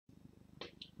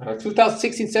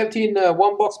2016-17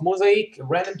 one box Mosaic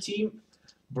random team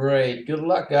break. Good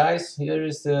luck, guys. Here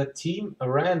is the team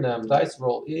random. Dice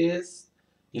roll is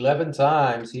 11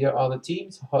 times. Here are the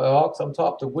teams. Hawks on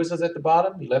top, the Wizards at the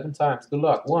bottom. 11 times. Good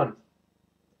luck. 1,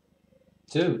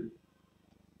 2,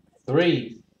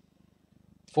 3,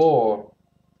 4,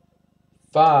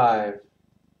 5,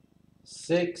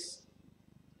 6,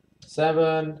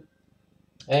 7,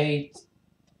 8,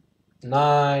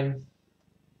 9,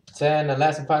 10, and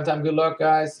last and final time, good luck,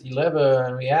 guys.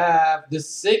 11. We have the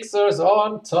Sixers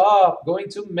on top, going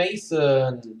to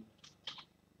Mason.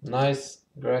 Nice.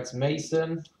 Congrats,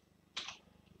 Mason.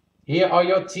 Here are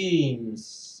your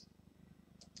teams.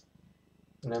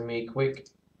 Let me quick.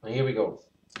 Here we go.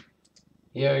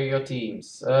 Here are your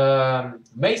teams.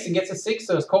 Mason gets the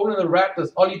Sixers, Conan the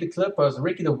Raptors, Ollie the Clippers,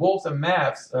 Ricky the Wolves and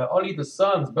Mavs, Ollie the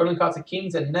Suns, Berlin Cards the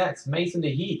Kings and Nets, Mason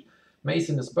the Heat,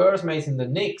 Mason the Spurs, Mason the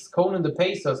Knicks, Conan the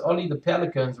Pacers, Ollie the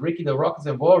Pelicans, Ricky the Rockets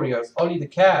and Warriors, Ollie the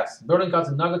Cavs, Berlin Cards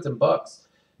the Nuggets and Bucks,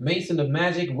 Mason the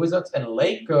Magic, Wizards and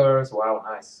Lakers. Wow,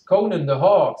 nice. Conan the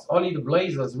Hawks, Ollie the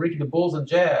Blazers, Ricky the Bulls and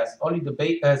Jazz, Ollie the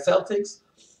Celtics,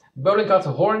 Berlin Cards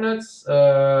the Hornets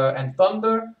and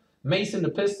Thunder, Mason the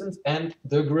Pistons and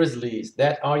the Grizzlies.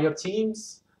 That are your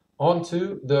teams. On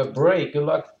to the break. Good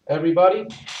luck, everybody.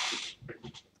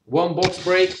 One box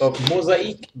break of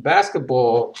Mosaic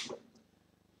basketball.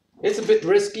 It's a bit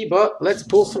risky, but let's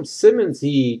pull some Simmons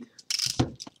heat.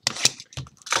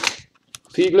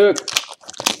 Viel Glück.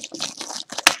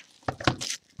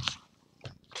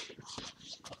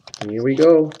 Here we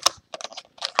go.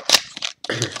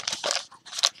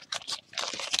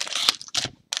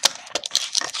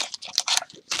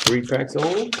 Three packs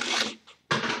only.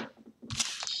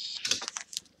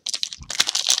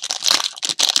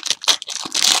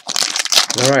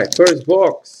 Alright, first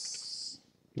box.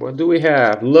 What do we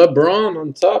have? LeBron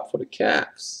on top for the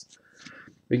Cavs.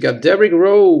 We got Derrick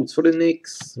Rose for the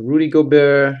Knicks. Rudy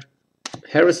Gobert.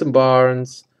 Harrison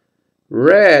Barnes.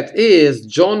 Red is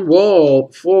John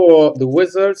Wall for the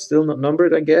Wizards. Still not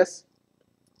numbered, I guess.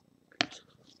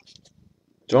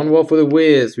 John Wall for the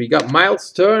Wiz. We got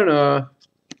Miles Turner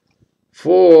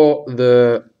for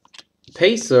the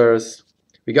Pacers.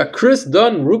 We got Chris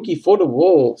Dunn, rookie for the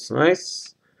Wolves.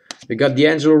 Nice. We got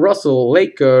D'Angelo Russell,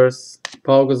 Lakers.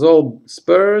 Paul Gasol,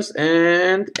 Spurs.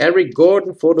 And Eric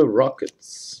Gordon for the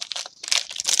Rockets.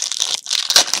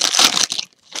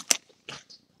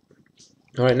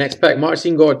 Alright, next pack.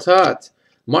 Marcin Gortat.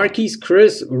 Marquise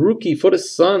Chris, rookie for the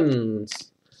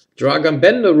Suns. Dragan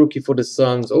Bender, rookie for the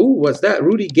Suns. Oh, what's that?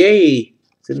 Rudy Gay.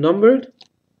 Is it numbered?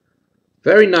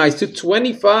 Very nice. To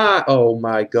 25. Oh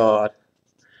my God.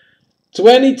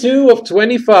 22 of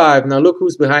 25. Now look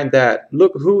who's behind that.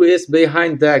 Look who is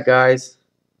behind that, guys.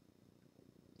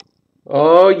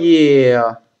 Oh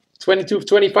yeah. 22 of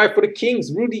 25 for the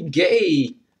Kings. Rudy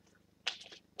Gay.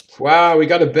 Wow, we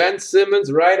got a Ben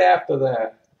Simmons right after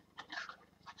that.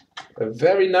 A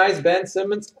very nice Ben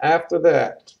Simmons after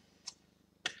that.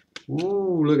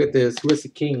 Ooh, look at this. Who is the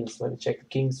Kings? Let me check the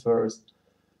Kings first.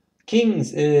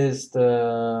 Kings is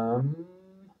the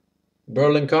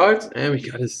Berlin Cards, and we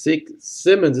got a sick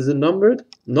Simmons. Is it numbered?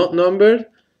 Not numbered,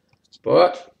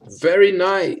 but very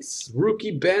nice.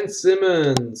 Rookie Ben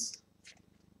Simmons.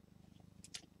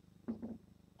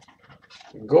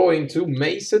 Going to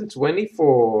Mason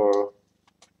 24.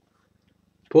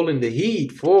 Pulling the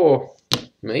heat for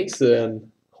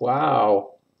Mason.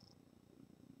 Wow.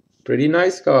 Pretty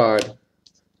nice card.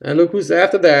 And look who's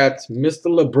after that. Mr.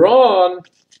 LeBron.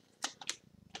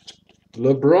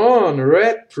 LeBron,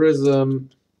 red prism,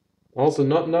 also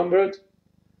not numbered.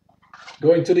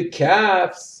 Going to the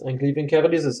Cavs and Cleveland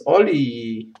Cavaliers is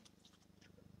Ollie.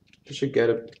 You should get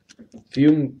a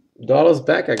few dollars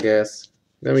back, I guess.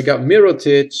 Then we got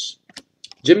Mirotic,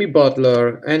 Jimmy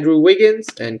Butler, Andrew Wiggins,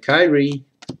 and Kyrie.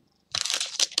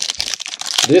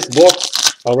 This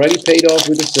box already paid off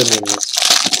with the Simmons.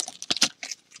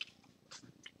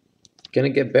 Gonna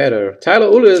get better. Tyler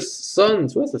Ulis,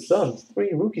 Suns. Where's the Suns?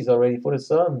 3 rookies already for the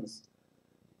Suns.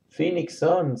 Phoenix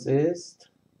Suns is...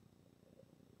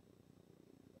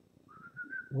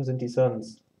 Who's in the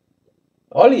Suns?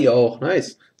 Ollie, oh,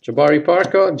 nice. Jabari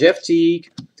Parker, Jeff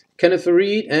Teague, Kenneth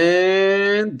Reed,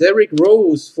 and Derrick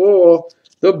Rose for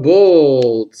the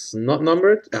Bulls. Not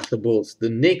numbered? Ah, the Bulls. The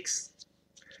Knicks.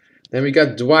 Then we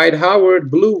got Dwight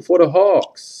Howard, blue for the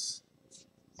Hawks.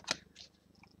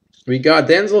 We got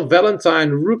Denzel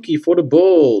Valentine, rookie for the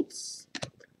Bulls.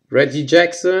 Reggie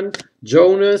Jackson,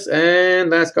 Jonas, and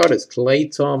last card is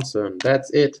Klay Thompson. That's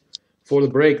it for the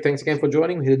break. Thanks again for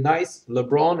joining. We hit a nice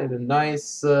LeBron and a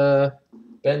nice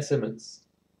Ben Simmons.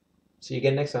 See you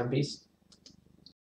again next time. Peace.